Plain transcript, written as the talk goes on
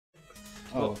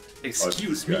Oh,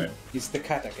 excuse me. He's the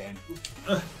cat again.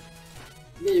 Yeah,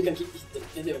 you can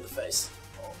hit him in the face.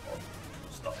 Oh,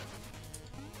 stop.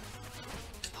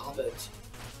 Stop it.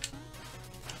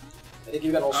 I think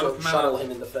you can also shuttle him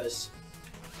in the face.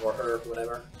 Or her,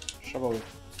 whatever. Shovel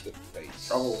to the face.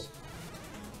 Shovel.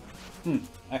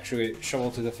 Actually,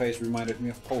 shovel to the face reminded me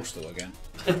of Postal again.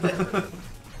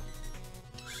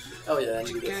 Oh yeah, and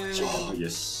you get chicken. Oh,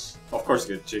 yes. Of course,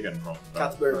 you get chicken from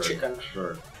Cat, bird, chicken.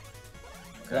 Bird.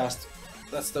 Okay.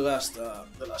 That's the last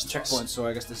checkpoint, boss. so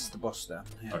I guess this is the boss then.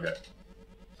 Yeah. Okay.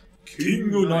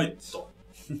 King Knight.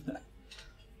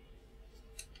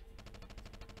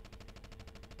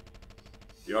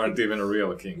 You aren't even a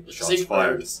real king. Shots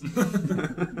fired.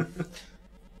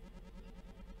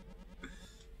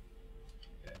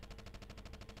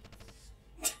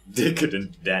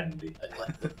 Decadent dandy. I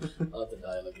like the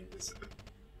dialogue in this.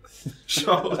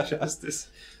 Show justice.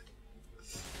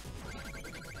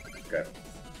 Okay.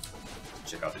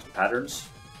 Check out his patterns.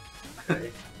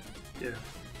 Okay. Yeah.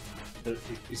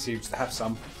 He seems to have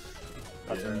some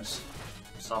patterns.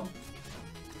 Some.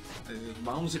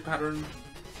 Bouncy pattern.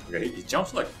 Okay, he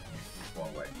jumps like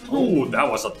one way. Oh, that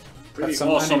was a pretty some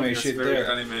awesome anime shit Very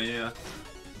there. anime, yeah.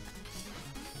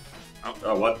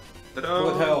 Oh, what?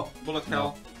 Bullet hell. Bullet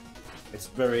hell. It's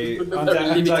very Limited.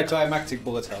 anticlimactic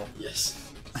bullet hell. Yes.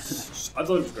 I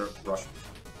thought it was gonna rush.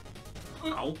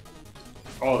 Ow.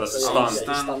 Oh, that's a So, stun.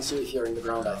 yeah, he stuns you if you're in the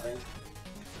ground, I think.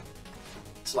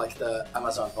 It's like the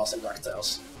Amazon boss in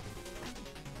DuckTales.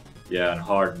 Yeah, and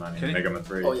Hardman in Okay. Mega Man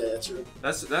 3. Oh yeah, that's true.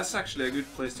 That's actually a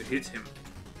good place to hit him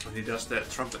when he does that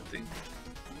trumpet thing.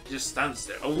 He just stands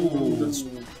there. Oh, That's...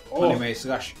 Anime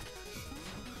slash.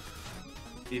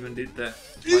 even did the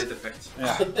light effect.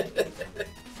 Yeah.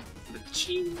 The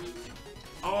ching.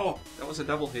 Oh, that was a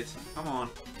double hit. Come on.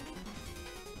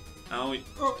 Oh,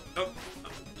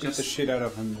 Beat the shit out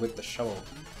of him with the shovel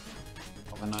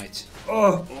of a knight.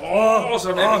 Oh,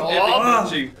 so epic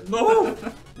punching. No!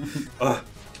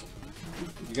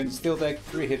 You can still take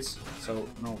 3 hits, so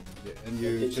no, and you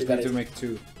You just got need to it. make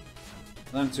 2.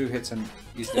 Land 2 hits and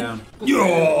he's down.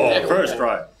 Yo! First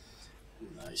try.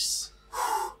 Nice.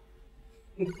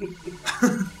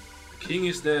 King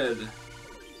is dead.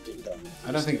 Ding dong.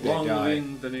 I don't think they Long die.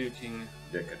 live the new king.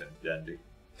 Decadent dandy.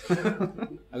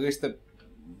 At least the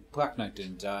Black Knight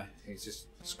didn't die. He's just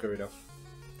scurried off.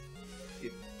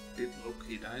 It did look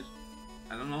he died.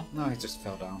 I don't know. No, he just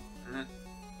fell down. Eh.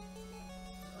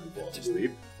 I'm going to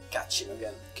Sleep. catch him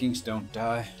again. Kings don't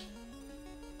die.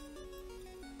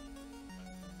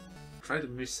 Try to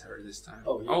miss her this time.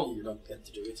 Oh, you don't get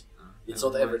to do it. It's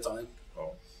never not every mind. time.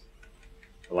 Oh.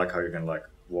 I like how you can like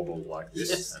wobble like this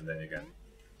Yes. and then you can...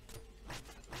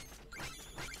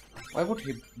 Why would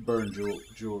he burn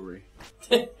jewelry?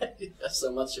 There's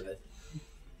so much of it.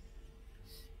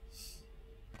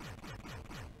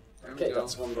 There we Okay, go.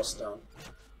 that's one boss down.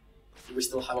 We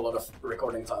still have a lot of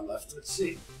recording time left. Let's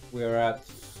see. We're at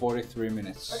 43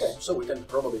 minutes. Okay, so we can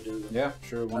probably do Yeah,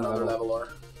 sure. One another level. level or...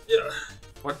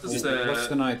 What What's does what's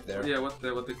the knight there? Yeah, what they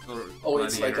call it? Oh,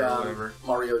 it's like Gladiator or whatever.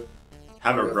 Mario...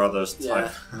 Hammer Mario. Brothers Yeah.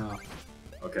 type. Oh.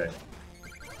 Okay.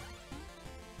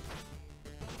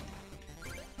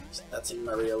 That's in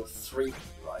Mario 3,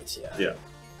 right? Yeah. Yeah.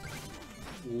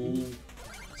 Ooh.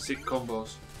 Sick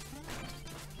combos.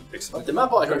 But the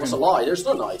map icon was a lie, there's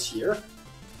no knight here.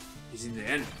 He's in the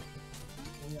end.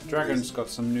 Dragon's got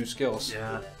some new skills.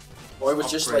 Yeah. Or it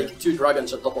was just Upgrade. like 2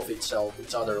 dragons on top of each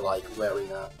other, like wearing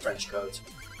a trench coat.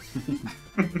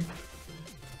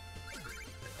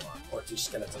 Or 2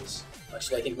 skeletons.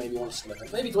 Actually, I think maybe 1 skeleton.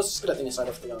 Maybe it was a skeleton inside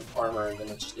of the armor and then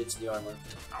it's the armor.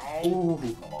 Oh,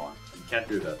 Come on. You can't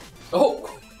do that.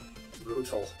 Oh!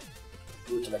 Brutal.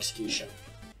 Brutal execution.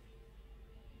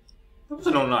 There was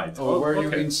no knight. Oh, were you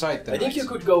okay. inside the I think knight? you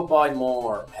could go buy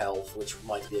more health, which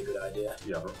might be a good idea.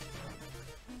 Yeah, bro.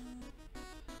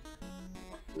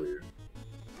 Weird.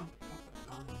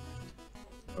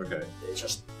 Okay. They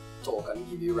just talk and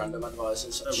give you random advice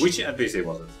and such. Which NPC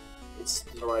was it? It's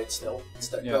right still. It's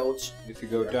the Yeah. goat. If you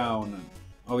go down and...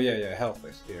 Oh yeah, health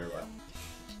is here. Well.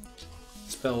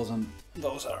 Spells and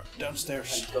those are And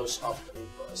downstairs. it goes up in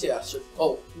price. Yeah, so...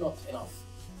 Oh, not enough.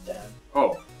 Damn.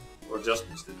 Oh, or just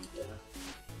missed it. Yeah.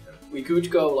 We could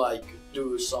go, like,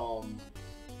 do some...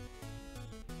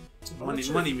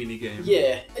 money mini game.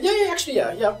 Yeah, actually,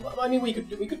 yeah. I mean, we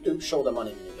could show the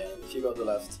money mini game if you go to the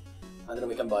left, and then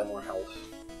we can buy more health,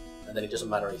 and then it doesn't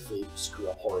matter if we screw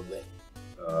up horribly.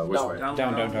 Which Down. way? Down.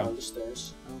 Down the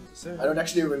stairs. I don't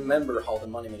actually remember how the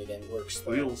money mini game works.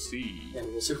 Though. We'll see. Yeah,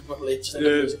 we'll see. Probably just To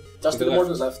to the the more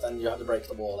to the left, and you have to break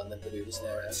the wall, and then to do this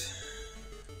there.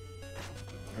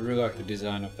 really like the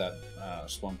design of that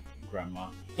swamp grandma.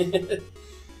 Oh,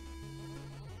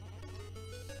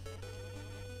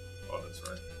 that's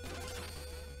right.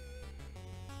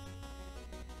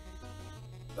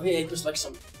 Oh yeah, it was like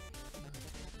some...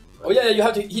 Oh yeah, you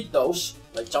have to hit those,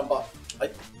 like jump up.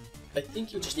 I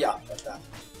think you just, yeah, like that.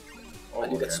 Oh,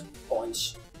 And you okay. get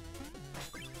points.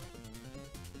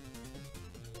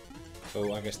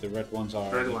 So I guess the red ones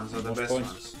are Red ones are the most best points.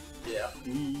 ones. Yeah.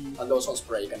 Mm. And those ones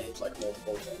break and hit like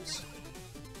multiple things.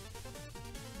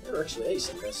 You're actually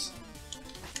acing this.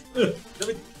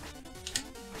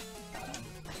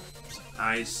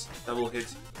 Nice. Double hit.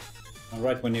 And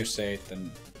right when you say it, then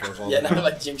it goes all Yeah, the now way. I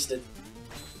like jinxed it.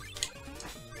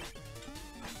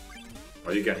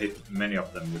 Or you can hit many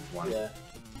of them with one. Yeah.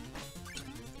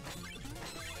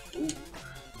 Ooh.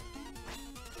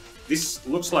 This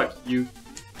looks like you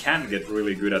can get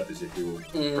really good at this if you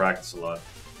practice a lot.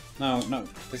 No,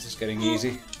 this is getting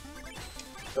easy.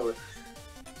 Go.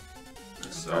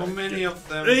 So many of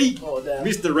them. Hey! Oh damn.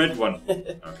 Missed the red one.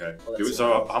 Okay. Well, that's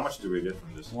So how much do we get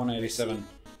from this? 187.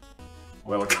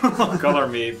 Well, color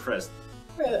me impressed.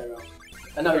 Yeah, there you go.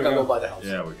 And now you There can we go buy the house.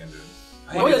 Yeah, we can do it.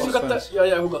 Oh yes, you got Expense. the...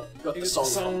 Yeah, who got the song.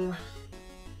 Song.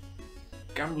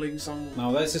 Gambling song.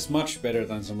 Now this is much better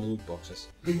than some loot boxes.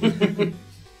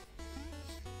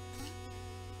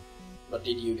 But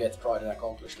did you get pride and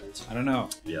accomplishment? I don't know.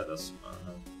 Yeah, that's...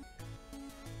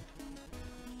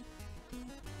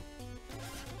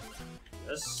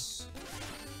 Yes.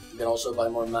 You can also buy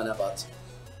more mana, but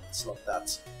it's not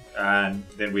that. And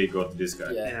then we got this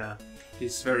guy. Yeah. Yeah.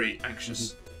 He's very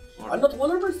anxious. I'm not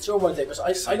 100% sure what it is, because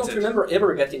I don't Excited. remember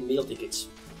ever getting meal tickets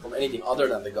from anything other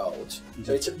than the gold.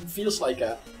 So it feels like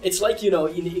a... It's like, you know,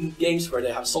 in games where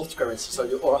they have soft currency, so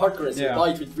you, or hard currency, Yeah. you buy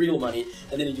it with real money,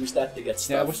 and then you use that to get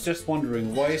stuff. Yeah, I was just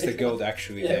wondering, why is the gold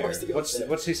actually Yeah, there? why is the gold there?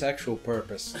 What's his actual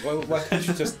purpose? Why can't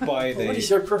you just buy Well, what is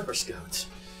the... your purpose, goat?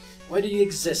 Why do you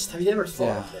exist? Have you ever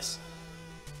thought of Yeah. this?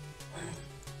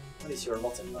 What is your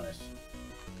lot in life?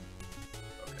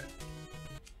 Okay.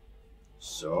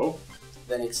 So...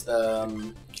 Then it's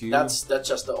the... Q? that's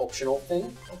just the optional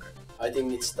thing. Okay. I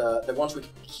think it's the ones with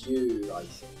Q, I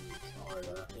think, or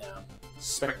the... Yeah.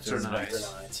 Spectre Spectre Knight.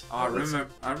 Spectre Knight.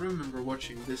 I remember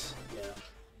watching this. Yeah.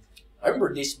 I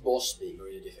remember this boss being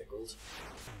really difficult.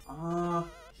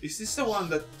 Is this the one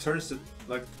that turns the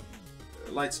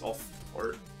lights off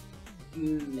or?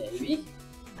 Maybe?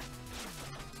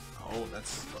 Oh,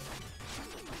 that's.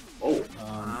 Oh!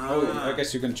 oh, I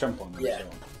guess you can jump on them. Yeah. So.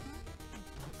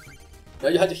 No,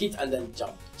 you have to hit and then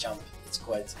jump. It's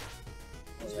quite...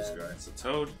 What's this guy? It's a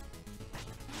toad.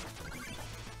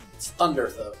 It's Thunder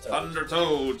Toad. Thunder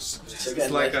Toads. So It's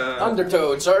again, like a. Thunder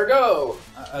Toads, are go!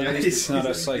 At Yeah, least it's not a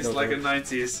it's psycho like a toad.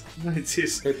 90s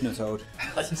Hypnotoad.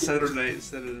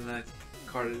 Saturday night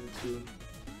cartoon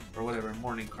or whatever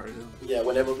morning cartoon. Yeah,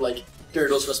 whenever like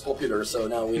Turtles was popular, so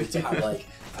now we need to have like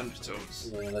Thunder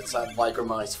Toads. yeah, let's have biker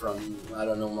mice from I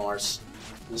don't know Mars,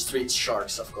 and street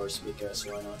sharks of course because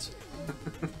why not?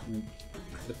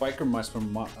 The biker mice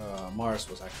from Mars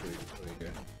was actually pretty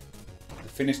good. The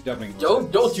Finnish dubbing was...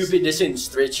 Don't you be dissing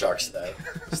street sharks though.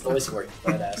 It's always worked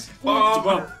badass.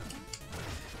 Oh!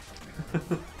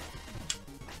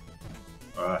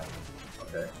 Alright.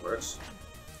 Okay, works.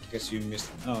 Guess you missed...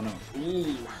 Oh no.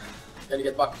 Ooh. Can you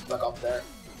get back up there?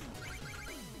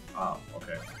 Ah,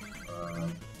 okay.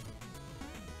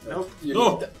 Nope. You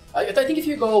No! need the- I think if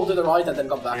you go to the right and then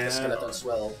come back, Yeah. the skeletons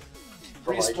will.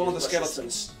 Please provide follow you the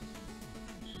resistance. skeletons.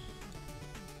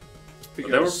 But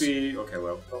there would be... Okay,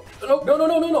 well... Oh,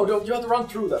 no! You have to run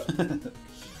through them.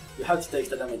 You have to take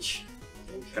the damage.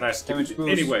 I think. Can I skip Damage it?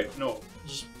 boost. Anyway, no.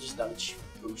 Just damage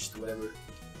boost, whatever.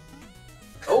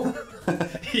 Oh No!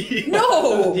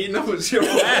 no! He knows you're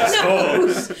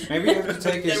Asshole! Maybe you have to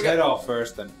take his head off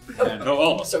first and... No,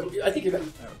 almost. So I think you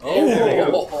can. Oh! There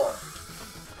we go.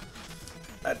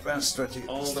 Advanced strategy.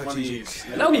 all the money.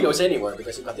 And now he goes anywhere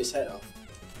because you cut his head off.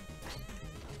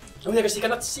 Oh yeah, because he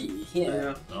cannot see. Yeah.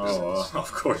 Yeah. Oh,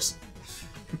 of course.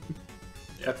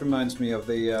 That reminds me of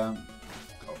the...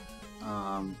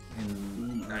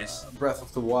 in Nice. Breath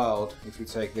of the Wild, if you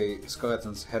take the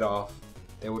skeleton's head off,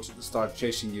 they would start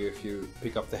chasing you if you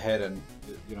pick up the head and,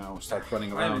 you know, start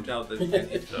running I highly around. doubt that you can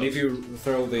hit And if those. you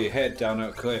throw the head down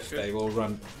a cliff, they will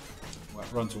run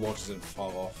towards it and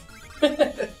fall off.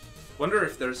 Wonder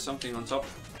if there's something on top.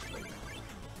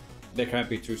 There can't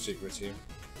be two secrets here.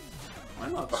 Why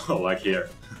not? Oh, like here.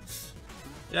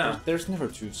 Yeah, There's never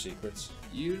two secrets.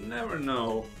 you never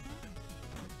know.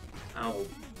 Ow.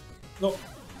 No.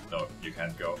 No, you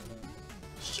can't go.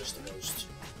 It's just a ghost.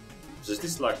 So is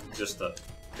this like just a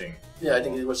thing? Yeah, I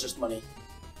think it was just money.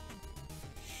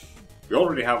 We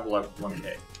already have like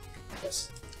 1k. Yes.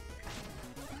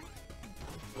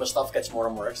 the stuff gets more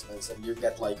and more expensive. You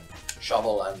get like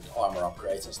shovel and armor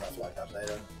upgrades and stuff like that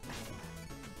later.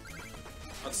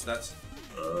 What's that?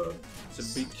 It's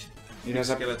a big. It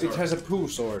has a poo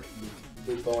sword.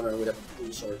 Big boner with a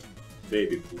poo sword.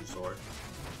 Baby poo sword.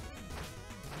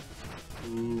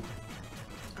 Ooh.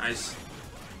 Nice.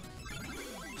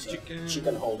 So, Chicken.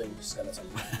 chicken holding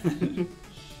skeleton.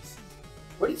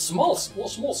 Where did small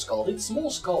skull? Did small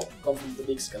skull come from the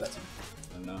big skeleton?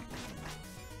 I don't know.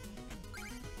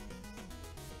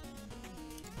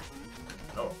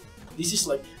 Oh. This is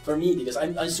like, for me, because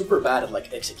I'm super bad at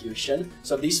like execution,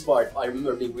 so this part I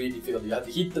remember being really difficult. You have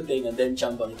to hit the thing and then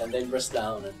jump on it and then press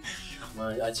down, and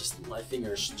my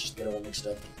fingers just get all mixed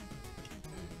up.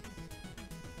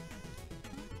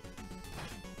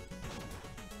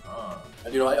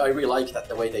 And you know, I really like that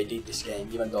the way they did this game,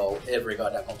 even though every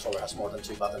goddamn controller has more than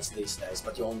 2 buttons these days,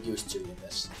 but you only use 2 in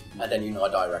this. And then you know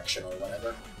a direction or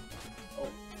whatever. Oh.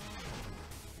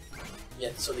 Yeah,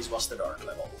 so this was the dark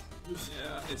level.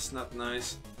 Yeah, it's not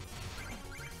nice.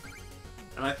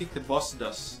 And I think the boss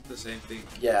does the same thing.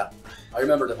 Yeah, I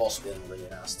remember the boss being really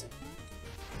nasty.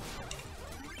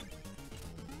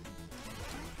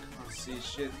 Can't see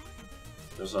shit.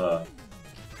 There's a...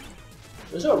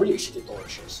 Those are really shitty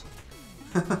torches.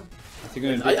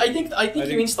 I think I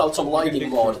think you installed some lighting dig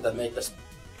mod through. that made the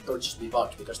torches be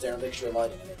bugged because they're not actually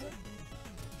lighting anything.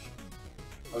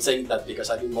 I'm saying that because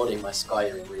I've been modding my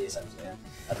Skyrim recently, and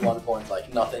at one point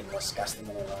like nothing was casting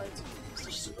any light. It's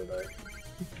just super dark.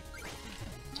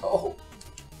 Oh!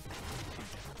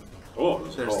 Oh,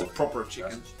 There's the proper That's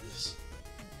chicken. Yes.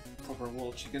 Proper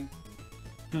wall chicken.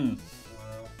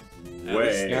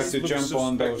 Way. You have to jump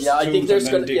on those Yeah, I think tools there's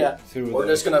and then gonna dig through or the-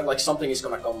 there's gonna like something is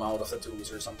gonna come out of the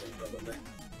tombs or something probably.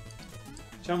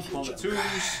 Jump on the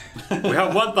tombs. We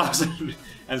have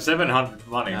 1,700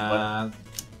 money,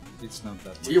 it's not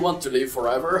that. Do you want to live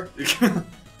forever? but...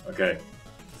 okay.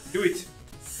 Do it.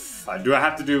 Do I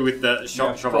have to do with the Yeah,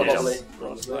 shovel? Probably. Yes.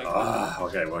 Probably.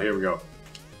 Okay, well here we go.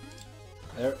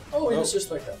 There. Oh, it was just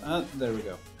like that. There we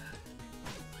go.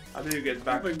 How do you get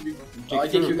back? I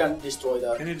think you can destroy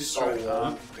that. Can you destroy it?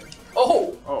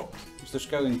 Oh! Oh. Mr.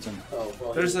 Skellington. Oh,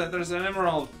 well, There's an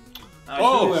emerald.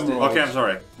 Oh, two emeralds. okay, I'm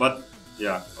sorry. But,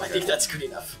 yeah. I think that's good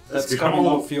enough. That's good. coming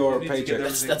Oh, off your you need to get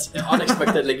paycheck. That's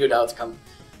unexpectedly good outcome.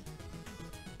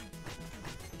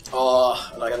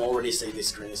 Oh, and I can already say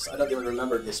this, Chris. I don't even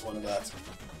remember this one, but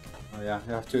Oh yeah,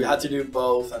 you have to. you had to do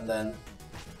both, and then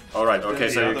Alright, okay,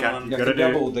 The so you other can... one- you You have gotta to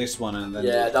do... double this one and then.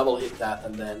 yeah, double hit that,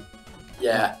 and then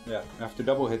yeah, Yeah, you have to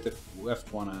double hit the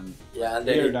left one and yeah, and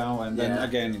then air it- down and then yeah.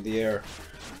 again in the air.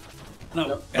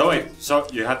 No. No, wait, so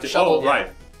you have to... Shovel, oh, yeah. right.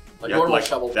 like Yeah, normal like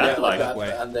shovel, that, yeah, like like that,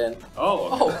 way. and then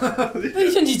Oh, oh,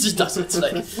 he just does it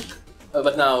like.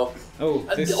 But now, Oh,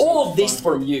 this all of is this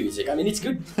fun. for music. I mean, it's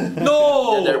good.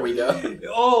 No! Yeah, there we go.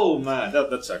 Oh, man,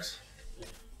 that sucks.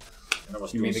 I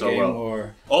was You doing mean the so game well.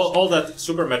 or All that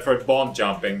Super Metroid bomb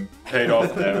jumping paid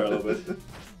off there a little bit.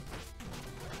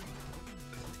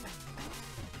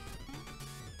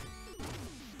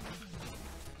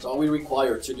 So are we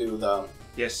required to do the?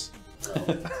 Yes.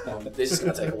 No, this is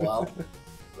gonna take a while,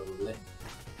 probably.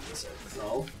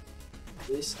 No,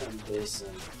 this and this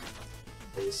and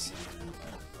this and.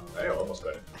 I almost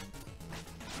got it.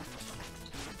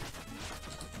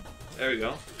 There we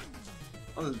go.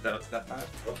 Wasn't that bad?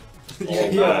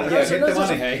 yeah, That's- get the that's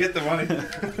money, just- hey. Get the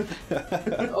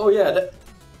money. Oh yeah, that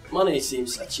money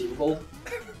seems achievable.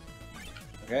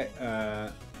 Okay. I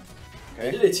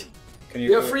Okay. did it. Can you?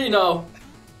 We are free now.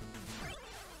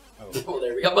 Oh. Oh,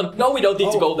 there we go. But now we don't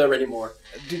need to Oh. go there anymore.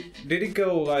 Did it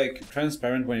go like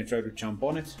transparent when you tried to jump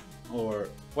on it, or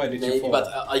why did you Maybe, fall? but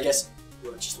I guess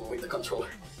we're just moving the controller.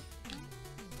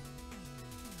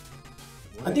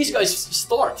 And these guys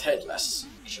start headless,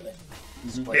 actually.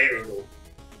 It's Mhm. quite brutal.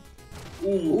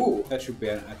 Ooh. That should be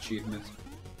an achievement.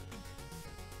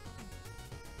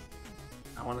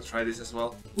 I want to try this as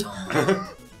well.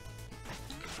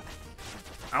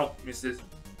 Ow, missed it.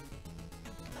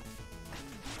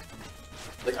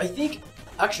 Like, I think,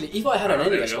 actually, if I had an Oh,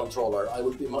 there you NES go. controller, I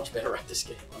would be much better at this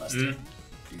game, honestly.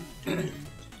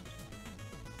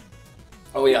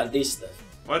 Oh yeah, and this stuff.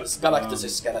 What? It's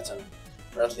Galactus' skeleton.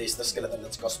 Or at least the skeleton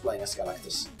that's cosplaying as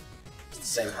Galactus. It's the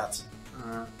same hat.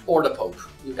 Or the Pope.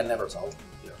 You can never tell.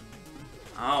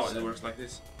 Oh, it works like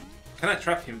this. Can I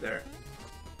trap him there?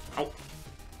 Ow.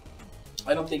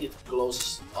 I don't think it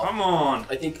glows up. Come on!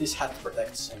 I think this hat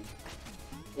protects him.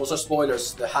 Also,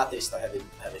 spoilers, the hat is the heavy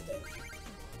thing.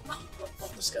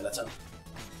 Not the skeleton.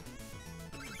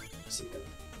 As you can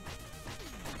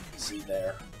see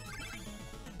there.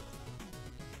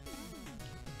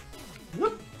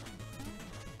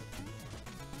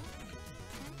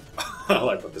 I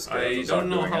like what the I skeletons don't are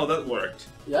know doing how it. that worked.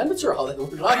 Yeah, I'm not sure how that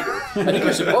would either. I think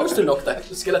you're supposed to knock the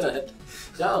skeleton head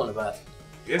down a bit.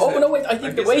 Guess Oh that- no, wait! I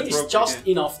think the guess weight that is broke just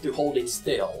again. enough to hold it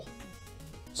still.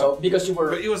 So because you were,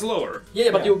 But it was lower. yeah,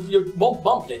 but Yeah. you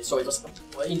bumped it, so it was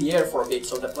in the air for a bit,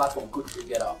 so the platform could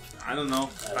get up. I don't know.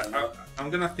 I don't know. I'm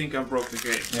gonna think I broke the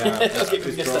game. Yeah, Okay, it's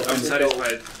we guess broken. that I'm was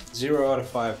satisfied. 0 out of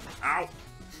 5. Ow!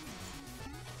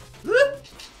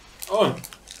 Oh,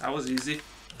 That was easy.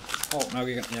 Oh, now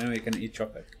you can eat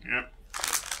chocolate. Yeah.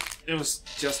 It was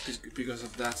just because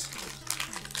of that.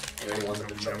 I really wanted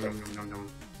to jump Nom, nom, nom, nom,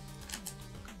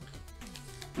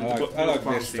 nom. I like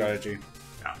this strategy.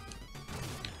 Yeah.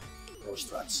 those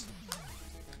strats.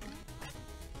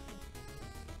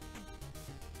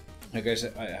 I guess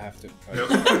I have to try.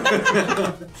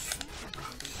 Yep.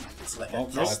 It's like Oh,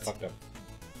 a no, I test. fucked up.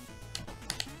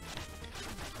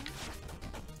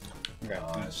 Okay,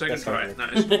 Second that's try. how it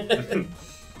Nice.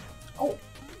 Oh.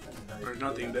 There's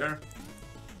nothing there.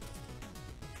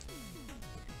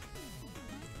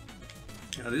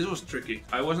 Yeah, this was tricky.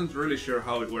 I wasn't really sure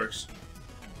how it works.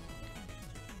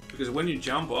 Because when you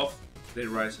jump off, it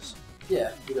rises.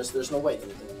 Yeah, because there's no weight in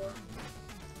it anymore.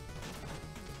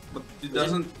 But it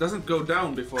doesn't go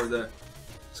down before the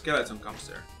skeleton comes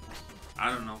there. I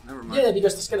don't know. Never mind. Yeah,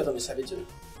 because the skeleton is heavy too.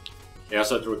 yeah,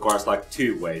 so it requires like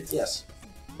 2 weights. Yes.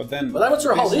 But then, But I'm not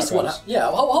sure how this one. happens. Yeah,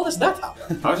 how does that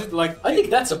happen? How is it like? I think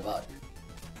that's a bug.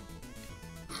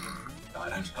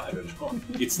 I don't know.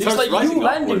 It Because starts like rising you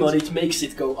landing on upwards. it makes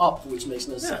it go up, which makes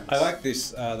no sense. I like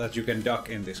this that you can duck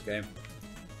in this game.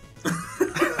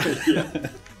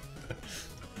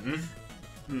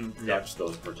 Dodge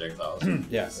those projectiles.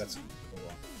 Yeah, that's cool.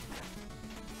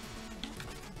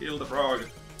 Kill the frog.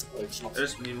 Oh, it's not.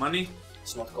 There's me money.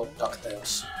 It's not called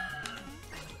DuckTales.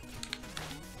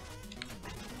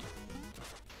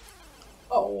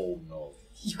 Oh, Oh no.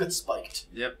 you got spiked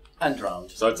Yep. and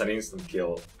drowned. So it's an instant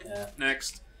kill. Yeah,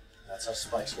 Next. that's how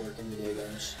spikes work in video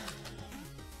games.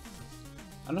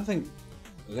 I don't think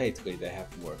lately they have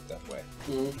worked that way.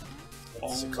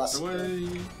 It's a On classic. the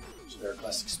way. So they're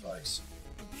classic spikes.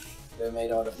 They're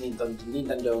made out of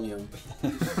Nintendonium.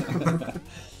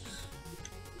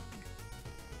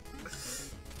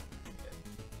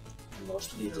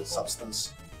 Most lethal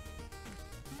substance.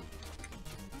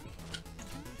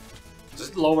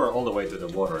 Just lower all the way to the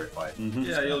water if I.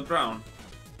 Yeah, you'll drown.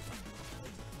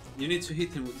 You need to hit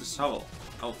him with the shovel.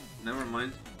 Oh, never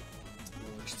mind.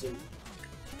 Works too.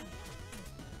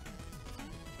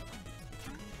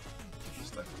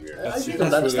 It's like weird. I That's- still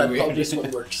that's don't understand really how weird. this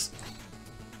one works.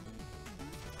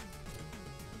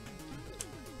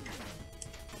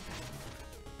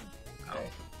 Ow.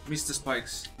 Missed the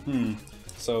spikes.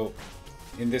 So,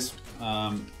 in this,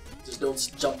 Just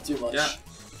don't jump too much. Yeah.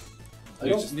 I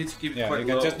You don't. just need to keep it yeah, quite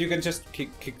you low. can just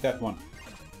kick that one.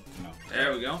 You know.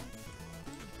 There we go.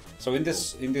 So in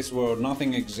this world,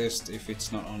 nothing exists if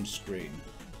it's not on screen,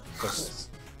 because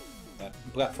that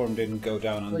platform didn't go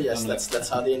down on. Oh yes, on that's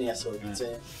how the NES works. Yeah.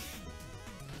 Yeah.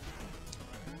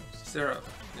 Is there a...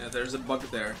 Yeah, there's a bug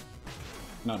there.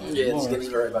 No, no, Yeah, this more. game is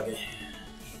very buggy.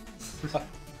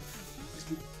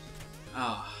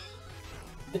 Ah.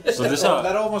 So this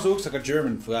That almost looks like a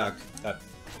German flag. That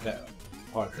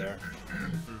part there.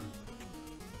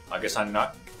 I guess I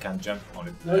not can jump on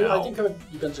it. No, now. I think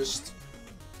you can just.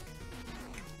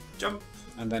 Jump.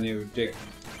 And then you dig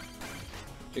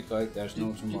like there's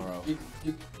no tomorrow.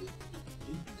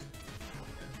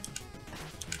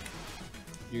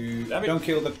 You Damn it. don't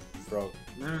kill the frog.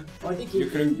 Yeah, I think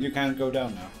You can't go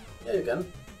down now. Yeah, you can.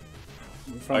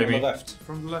 From I the mean- left.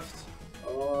 from the left.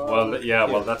 Well, yeah,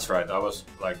 well, that's right. I was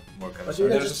like more kind But of. you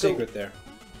can There's a just go- secret there.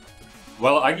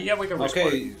 Well, yeah, we can restart.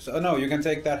 Okay, so no, you can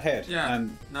take that head. Yeah.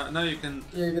 And now you can...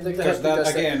 Yeah, you can take Because that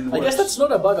that again I guess works. that's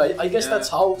not a bug. I guess Yeah. that's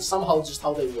how somehow just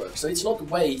how they work. So it's not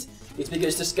weight. It's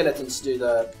because the skeletons do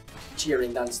the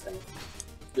cheering dance thing.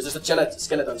 Because there's the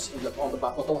skeletons on the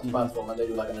bottom of the platform and they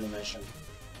do like an animation.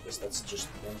 Because that's just.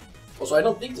 Also, I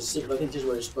don't think this is secret. I think this is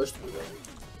where you're supposed to be going.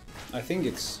 I think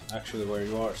it's actually where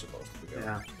you are supposed to be going.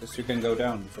 Yeah. Because you can go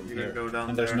down from You here. can go down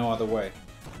and there's there. no other way.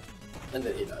 And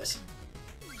then he dies.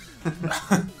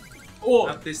 Oh,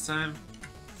 Not this time.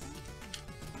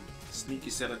 Sneaky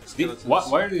skeletons.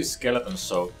 why are these skeletons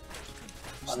so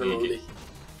Unruly. sneaky?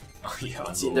 Oh, yeah,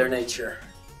 It's in their nature.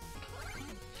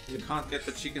 You can't get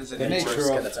the chickens The anymore. nature nature of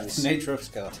skeletons. of nature of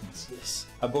skeletons. Yes.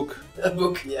 A book. A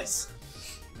book, yes.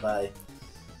 By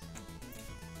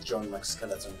John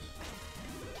McSkeleton.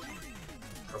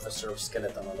 Professor of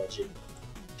Skeletonology.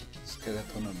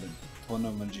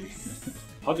 Skeletonology.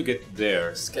 How to get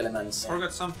there? Skelemans.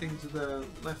 Forgot something to the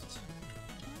left.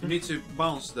 You need to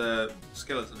bounce the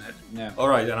skeleton head. Yeah.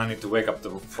 Alright, and I need to wake up the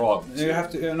frog. You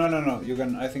have to. No. You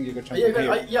can. I think you can jump Yeah,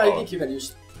 from here. I think you can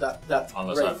use that.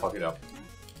 Unless ray. I fuck it up.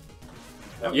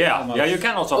 Yeah, you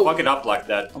can also Oh. fuck it up like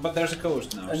that. Oh, but there's a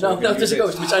ghost now. so No, you can no, there's use a it.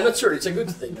 ghost, which I'm not sure it's a good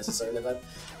thing necessarily, but...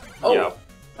 Oh, Yeah.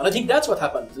 and I think that's what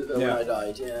happened when Yeah. I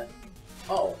died, yeah.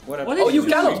 Oh. What What Oh, did you you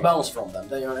cannot do? bounce from them,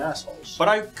 they are assholes. But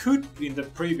I could in the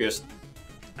previous.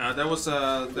 There was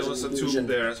a illusion. tomb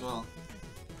there as well.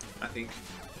 I think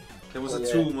there was Oh, a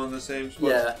yeah. tomb on the same spot.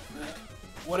 Yeah,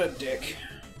 What a dick.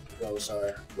 those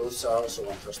are also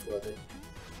untrustworthy.